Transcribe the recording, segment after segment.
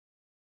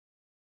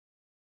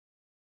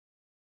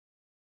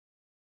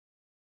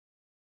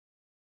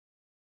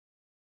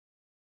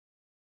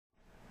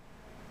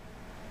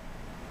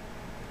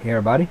Hey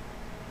everybody.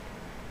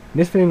 In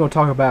this video I'm going to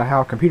talk about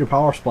how computer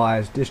power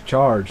supplies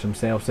discharge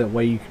themselves, that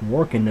way you can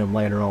work in them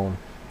later on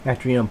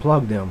after you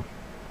unplug them.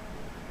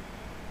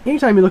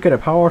 Anytime you look at a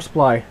power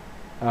supply,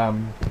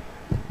 when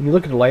you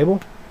look at the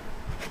label,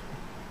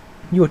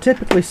 you will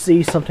typically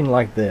see something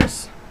like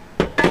this.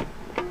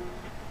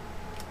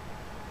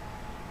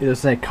 It'll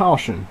say,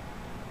 "Caution,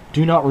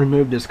 do not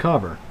remove this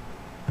cover."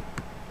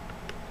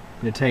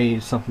 It'll tell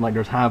you something like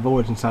there's high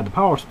voltage inside the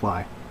power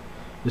supply.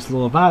 This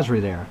little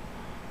advisory there.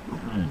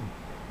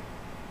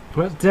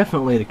 Well, that's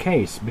definitely the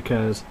case,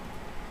 because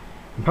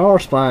in power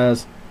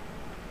supplies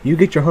you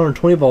get your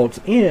 120 volts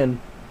in,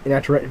 and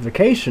after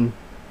rectification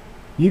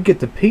you get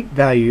the peak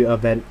value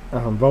of that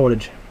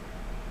voltage,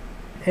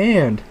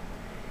 and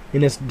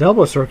in this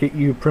double circuit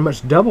you pretty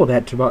much double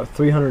that to about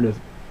 300 to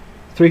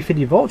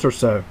 350 volts or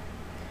so.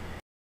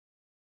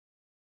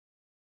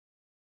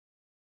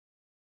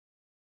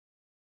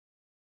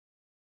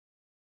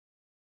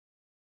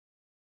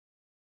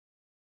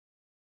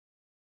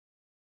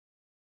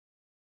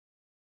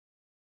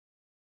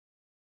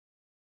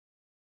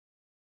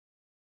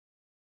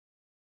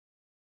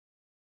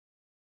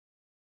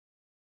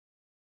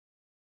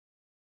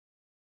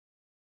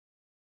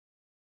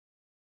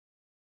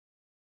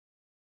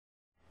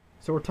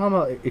 So we're talking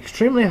about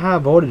extremely high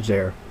voltage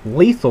there,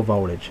 lethal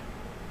voltage.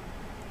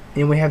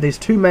 And we have these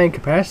two main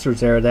capacitors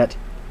there that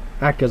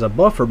act as a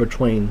buffer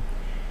between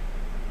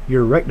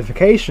your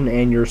rectification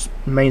and your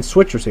main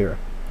switchers here.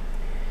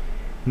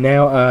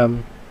 Now,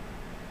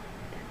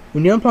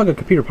 when you unplug a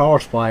computer power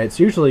supply,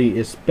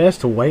 it's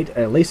best to wait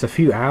at least a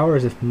few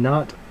hours, if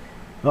not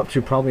up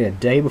to probably a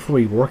day, before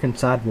you work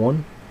inside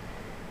one.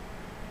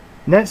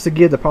 And that's to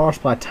give the power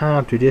supply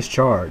time to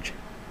discharge.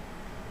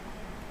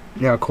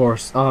 Now, of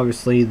course,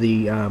 obviously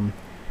the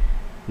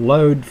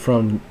load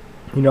from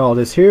all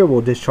this here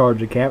will discharge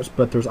the caps,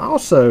 but there's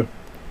also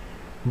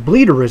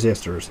bleeder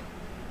resistors,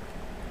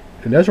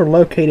 and those are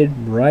located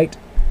right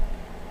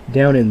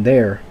down in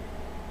there.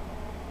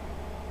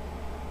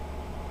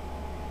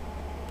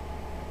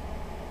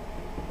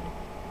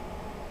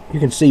 You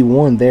can see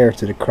one there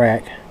to the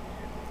crack,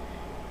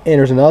 and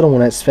there's another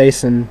one that's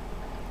facing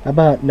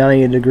about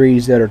 90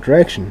 degrees the other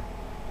direction.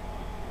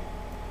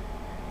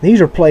 These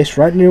are placed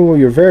right near where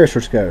your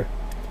resistors go.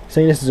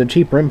 Seeing this is a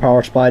cheaper end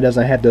power supply, it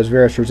doesn't have those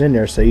resistors in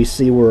there, so you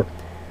see where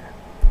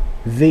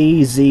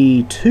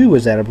VZ2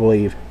 is at, I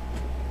believe.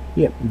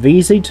 Yep,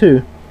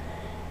 VZ2.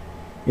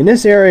 In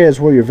this area is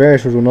where your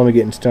resistors will normally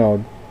get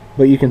installed,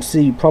 but you can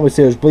probably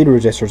see those bleeder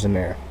resistors in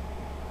there.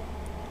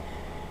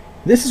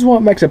 This is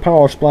what makes a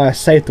power supply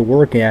safe to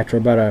work in after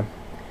about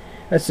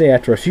let's say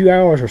after a few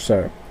hours or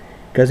so,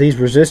 because these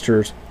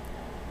resistors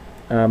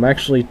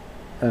actually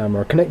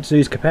are connected to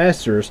these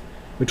capacitors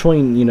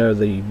between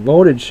the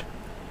voltage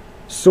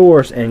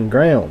source and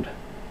ground.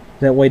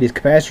 That way these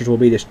capacitors will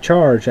be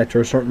discharged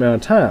after a certain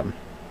amount of time.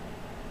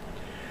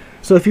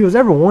 So if you was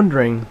ever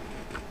wondering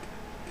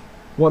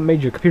what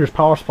made your computer's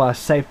power supply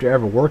safe to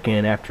ever work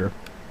in after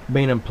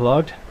being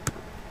unplugged,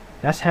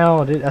 that's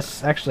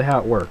actually how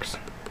it works.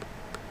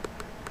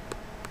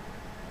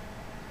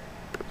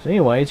 So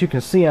anyways, you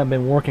can see I've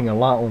been working a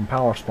lot on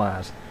power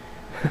supplies.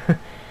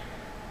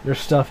 There's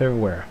stuff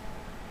everywhere.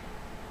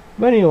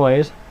 But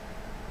anyways,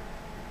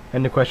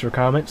 any questions or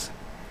comments,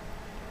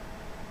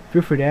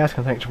 feel free to ask,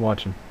 and thanks for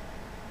watching.